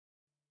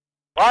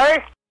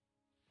Why?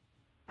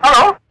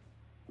 Hello?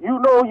 You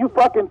know who you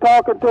fucking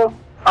talking to?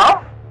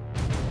 Huh?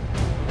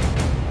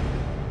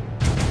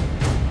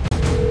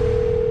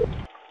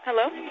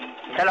 Hello?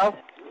 Hello?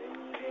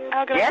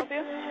 How can I Yes? help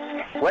you?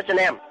 What's your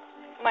name?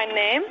 My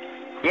name?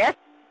 Yes?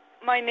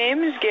 My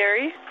name is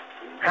Gary.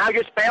 How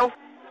you spell?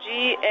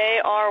 Gary.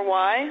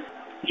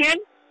 Ken?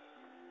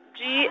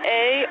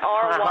 Gary.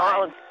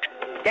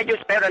 Can you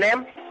spell the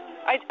name?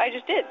 I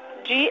just did.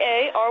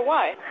 Gary.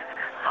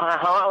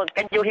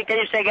 Can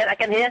you say again? I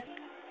can hear.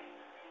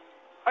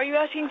 Are you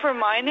asking for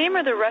my name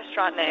or the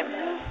restaurant name?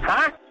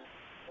 Huh?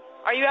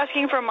 Are you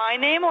asking for my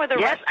name or the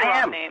Yes, restaurant I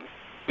am. name?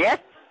 Yes?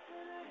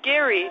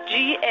 Gary.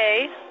 Gary.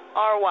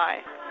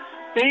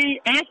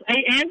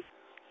 C-S-A-N?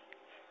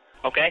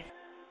 Okay.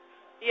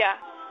 Yeah.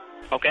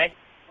 Okay.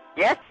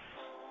 Yes?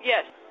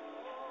 Yes.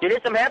 You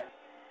need some help?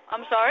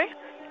 I'm sorry?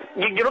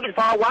 You looking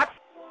for what?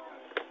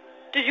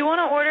 Did you want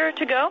to order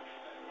to go?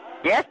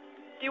 Yes?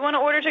 Do you want to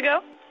order to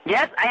go?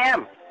 Yes, I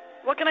am.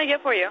 What can I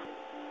get for you?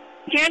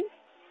 Ken?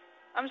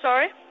 I'm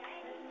sorry?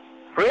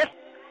 Chris?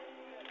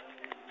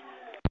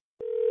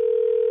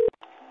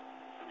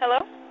 Hello?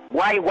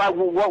 Why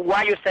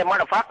you say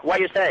motherfucker? Why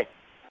you say?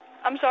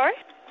 I'm sorry?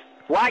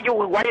 Why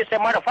you say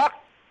motherfucker?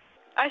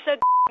 I said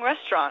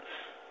restaurant.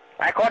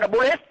 I call the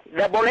police.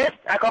 The police.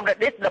 I call the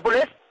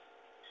police.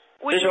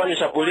 This one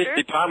is a police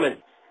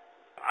department.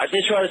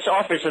 This one is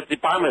office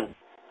department.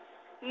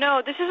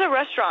 No, this is a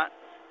restaurant.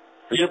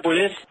 You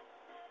police?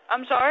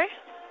 I'm sorry?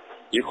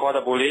 You call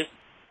the police?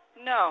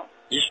 No.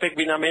 You speak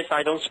Vietnamese,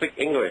 I don't speak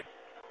English.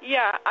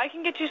 Yeah, I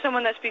can get you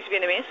someone that speaks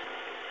Vietnamese.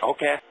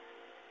 Okay.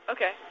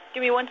 Okay,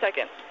 give me 1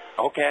 second.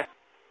 Okay.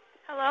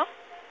 Hello?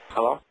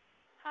 Hello?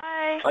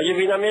 Hi. Are you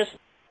Vietnamese?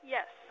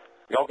 Yes.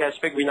 Okay, I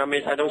speak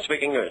Vietnamese, I don't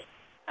speak English.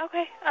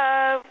 Okay,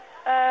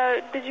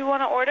 did you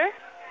want to order?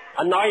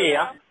 Anh nói gì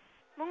á?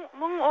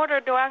 Muốn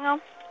order đồ ăn không?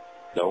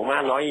 Đủ má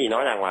anh nói gì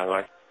nói đàng hoàng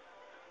rồi.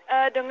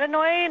 Đừng có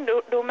nói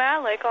đồ má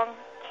lại con.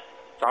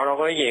 Tao đâu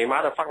có cái gì,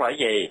 má tao phát là cái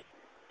gì.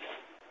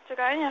 Cho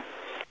cái nha.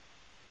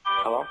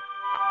 Hello?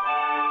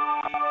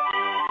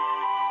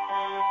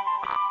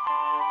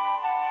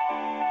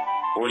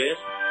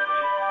 Police?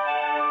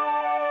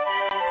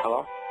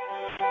 Hello?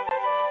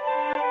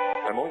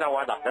 Mày muốn tao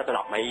qua đập để tao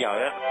đập mày giờ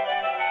á.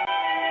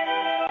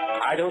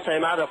 I don't say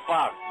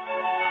motherfucker.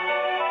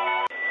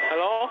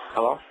 Hello?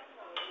 Hello?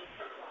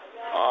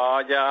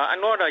 Giờ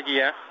anh muốn order gì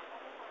ạ?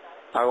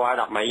 Tao qua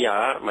đập mày giờ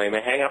á, mày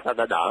hán ấp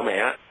tao đỡ mày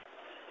á.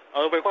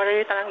 Mày qua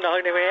đi, tao đang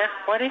đợi này mày.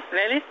 Qua đi,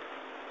 lẹ đi.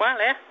 Qua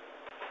lẹ.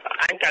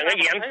 Anh cần cái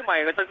gì anh? Thấy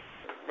mày,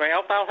 mày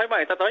không tao thấy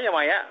mày, tao tới nhà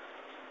mày á.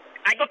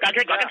 Anh có cần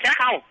thuê gọi cảnh sát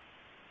không?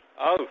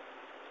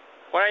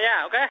 Qua đây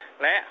nha, ok,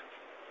 lẹ.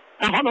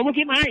 Hỏi mà muốn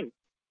kiếm ai?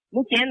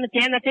 Muốn chen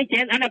là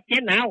chen, anh đập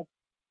chen nào?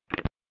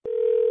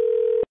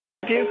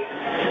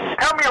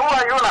 Tell me who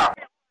are you now?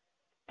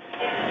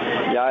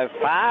 Rồi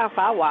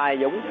phá hoài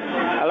Dũng.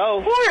 Hello.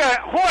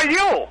 Who are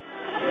you?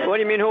 What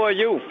do you mean who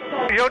are you?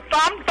 You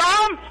Tom?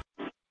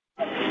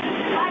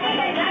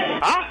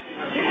 Huh?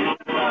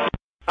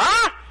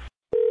 Huh?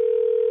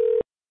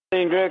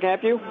 Can I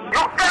help you? You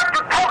got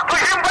to talk to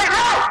him right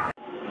now!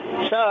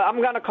 Sir,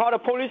 I'm gonna call the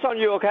police on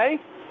you, okay?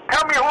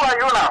 Tell me who are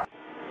you now?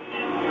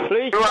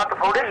 Please. You are the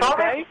police office?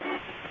 Okay.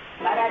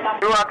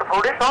 You are the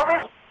police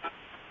office?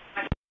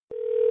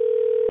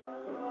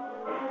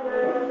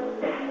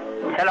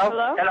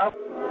 Hello? Hello?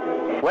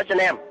 What's your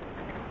name?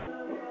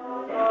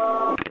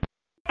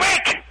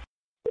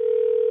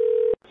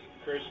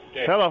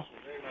 Hello.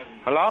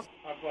 Hello?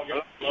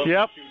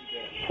 Yep.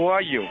 Who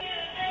are you?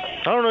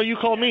 I don't know. You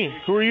called me.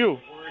 Who are you?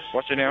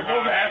 What's your name?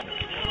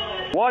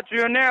 What's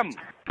your name?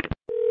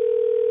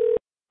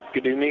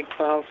 Good evening,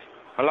 Klaus.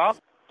 Hello?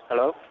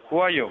 Hello? Who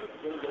are you?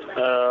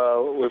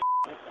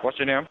 What's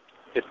your name?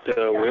 It's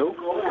Will.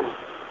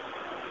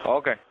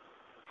 Okay.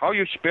 How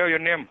you spell your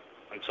name?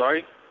 I'm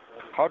sorry?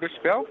 How do you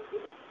spell?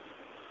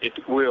 It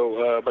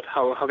Will, but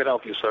how can I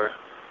help you, sir?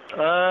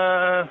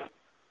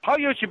 How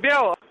you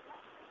spell?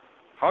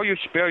 How you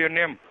spell your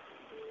name?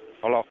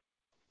 Hello?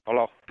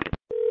 Hello?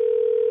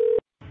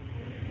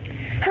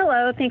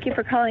 Hello, thank you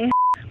for calling.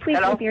 Please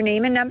Hello? leave your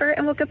name and number,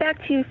 and we'll get back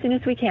to you as soon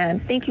as we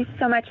can. Thank you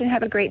so much, and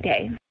have a great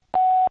day.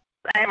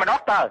 I'm a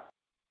doctor.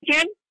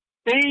 Ken?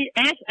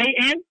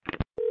 C-S-A-N?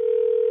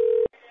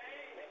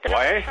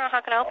 Why?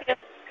 How can I help you?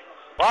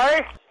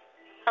 Why?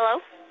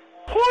 Hello?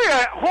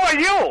 Who are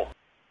you?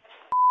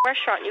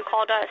 Restaurant, you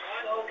called us.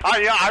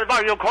 Yeah, I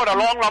thought you called the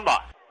wrong number.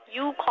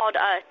 You called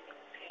us.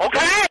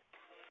 Okay?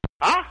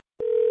 Huh?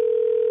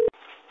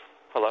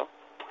 Hello?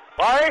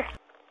 Why?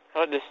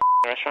 Hello, this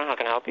restaurant, how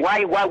can I help you? Why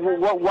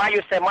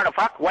you say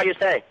motherfucker? Why you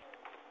say?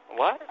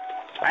 What?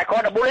 I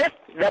call the police.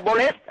 The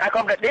police. I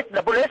call the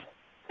police.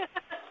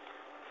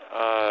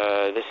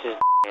 This is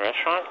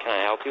restaurant, can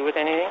I help you with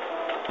anything?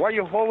 Why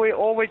you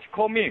always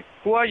call me?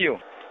 Who are you?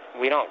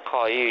 We don't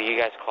call you, you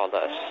guys called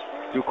us.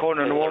 You called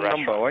the This is wrong a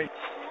number, right?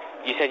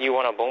 You said you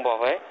want a bông bò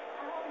Huế?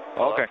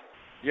 Okay.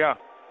 Yeah.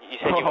 You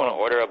said you want to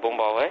order a bông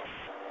bò Huế?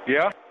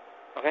 Yeah?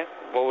 Okay.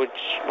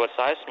 What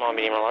size? Small,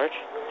 medium, or large?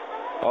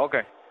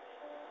 Okay.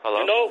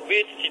 Hello?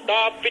 With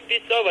star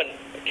 57,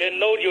 can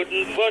know you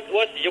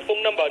what's your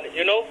phone number,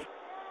 you know?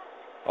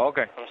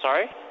 Okay. I'm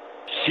sorry?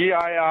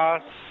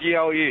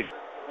 CIRCLE.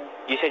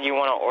 You said you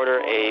want to order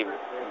a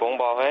bông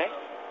bò Huế?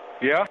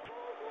 Yeah?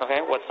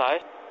 Okay, what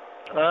size?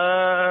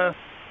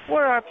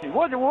 What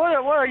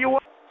are you?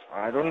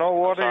 I don't know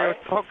what Sorry? you're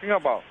talking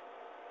about.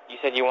 You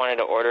said you wanted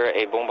to order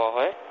a bông bò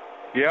Huế?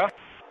 Yeah?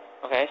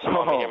 Okay,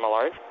 small, medium, or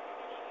large?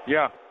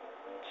 Yeah.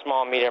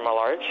 Small, medium, or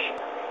large?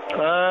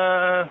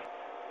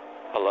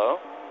 Hello?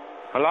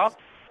 Hello?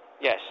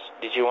 Yes.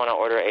 Did you want to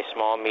order a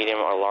small, medium,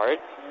 or large?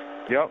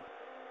 Yep.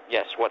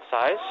 Yes. What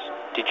size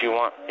did you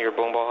want your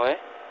bông bò Huế?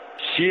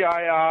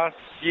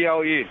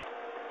 CIRCLE.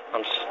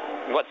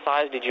 What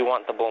size did you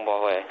want the bông bò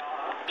Huế?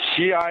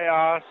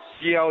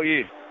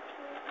 CIRCLE.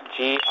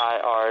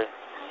 GIRCIE.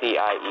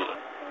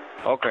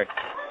 Okay.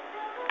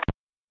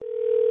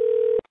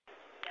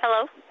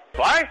 Hello?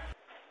 What?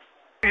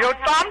 You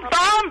Tom?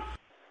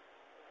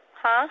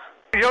 Huh?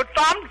 You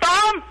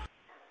Tom?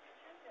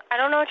 I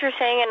don't know what you're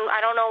saying, and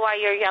I don't know why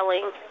you're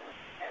yelling.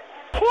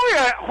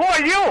 Who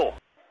are you?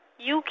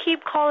 You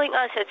keep calling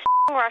us at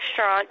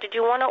restaurant. Did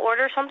you want to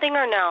order something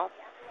or no?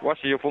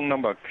 What's your phone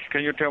number?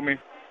 Can you tell me?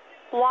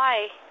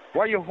 Why?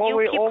 Why you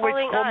always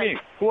call me?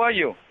 Who are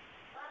you?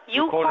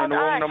 You called the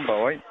wrong us. number,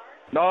 right?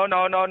 No.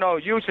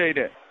 You say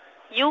that.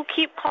 You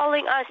keep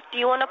calling us. Do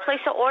you want to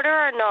place an order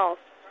or no?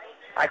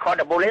 I call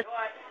the police.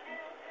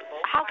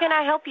 How can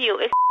I help you?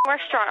 It's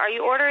restaurant. Are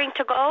you ordering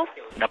to go?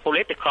 The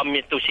police come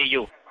to see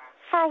you.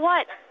 For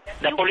what?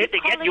 The police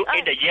get you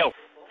in the jail.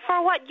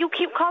 For what? You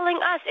keep calling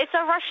us. It's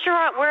a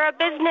restaurant. We're a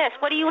business.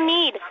 What do you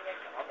need?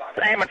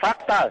 I'm a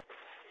doctor.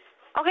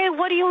 Okay,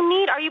 what do you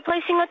need? Are you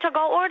placing a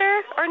to-go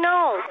order or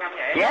no?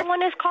 Yes. No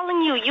one is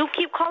calling you. You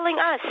keep calling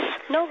us.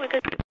 No,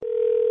 because...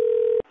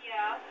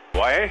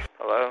 Why?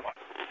 Hello?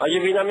 Are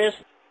you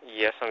Vietnamese?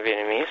 Yes, I'm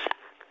Vietnamese.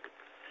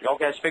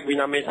 Okay, I speak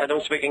Vietnamese. I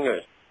don't speak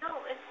English. No,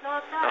 it's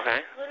not that.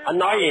 Okay. Anh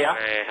nói gì ạ?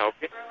 Can I help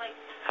you?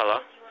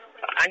 Hello?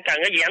 Anh cần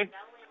cái gì anh?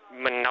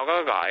 Mình đâu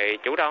có gọi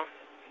chú đâu.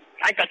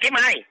 Anh cần kiếm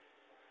ai?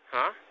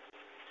 Hả?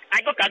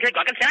 Anh có cần phải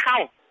gọi cảnh sát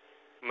không?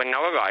 Mình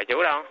đâu có gọi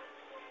chú đâu.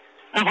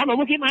 Hỏi mà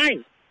muốn kiếm ai?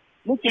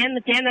 Muốn chen là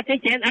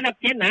chen, anh là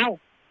chen nào?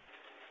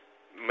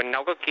 Mình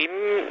đâu có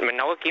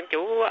kiếm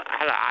chú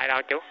hay là ai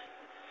đâu chú.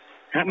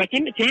 Hả, mày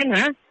kiếm chen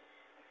hả?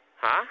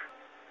 Hả?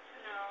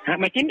 Hả,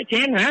 mày kiếm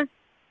chen hả?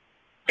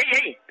 Cái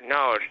gì?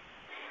 No,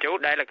 chú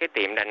đây là cái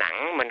tiệm Đà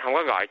Nẵng, mình không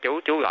có gọi chú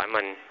gọi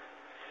mình.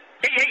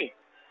 Cái gì?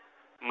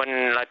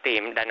 Mình là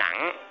tiệm Đà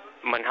Nẵng,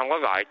 mình không có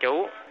gọi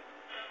chú.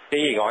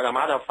 Cái gì gọi là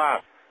má đau phát?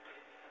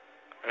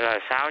 Là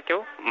sao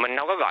chú? Mình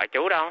đâu có gọi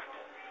chú đâu.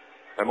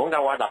 Mày muốn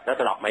tao qua đập để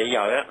tao đập mày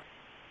giờ á.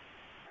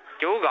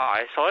 Chú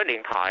gọi số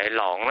điện thoại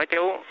lộn đó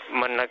chú.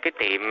 Mình là cái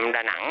tiệm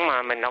Đà Nẵng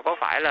mà, mình đâu có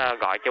phải là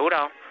gọi chú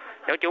đâu.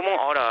 Nếu chú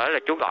muốn order là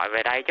chú gọi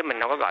về đây chứ mình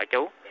đâu có gọi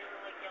chú.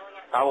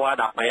 Tao qua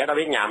đập mày á, tao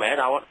biết nhà mày ở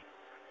đâu á.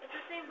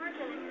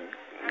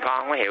 Con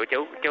không có hiểu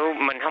chú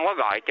mình không có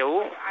gọi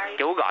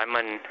chú gọi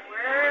mình.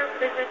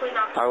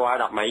 Tao qua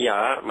đập mày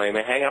giờ á,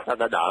 mày hé gấp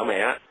tao đỡ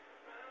mày á.